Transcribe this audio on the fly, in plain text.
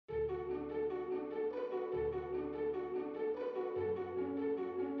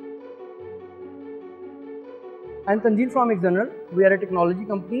I'm Tanjeer from XnRel. We are a technology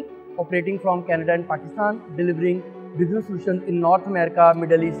company operating from Canada and Pakistan, delivering business solutions in North America,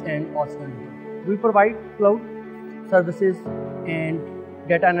 Middle East and Australia. We provide cloud services and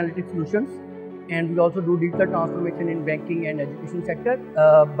data analytics solutions, and we also do digital transformation in banking and education sector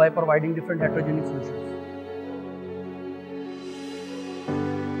by providing different heterogeneous solutions.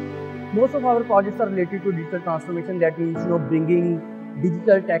 Most of our projects are related to digital transformation. That means bringing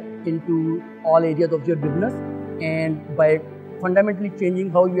digital tech into all areas of your business, and by fundamentally changing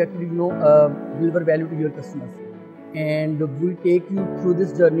how you actually deliver value to your customers. And we'll take you through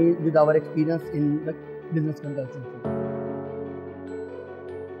this journey with our experience in the business consulting.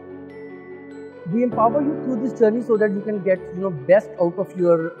 We empower you through this journey so that you can get best out of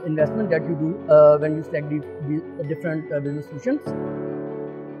your investment that you do when you select the different business solutions.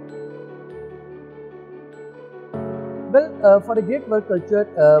 Well, for a great work culture,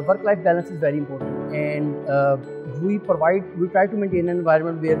 work-life balance is very important, and we try to maintain an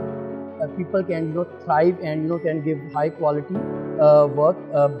environment where people can thrive and can give high quality work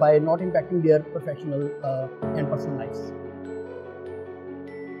by not impacting their professional and personal lives.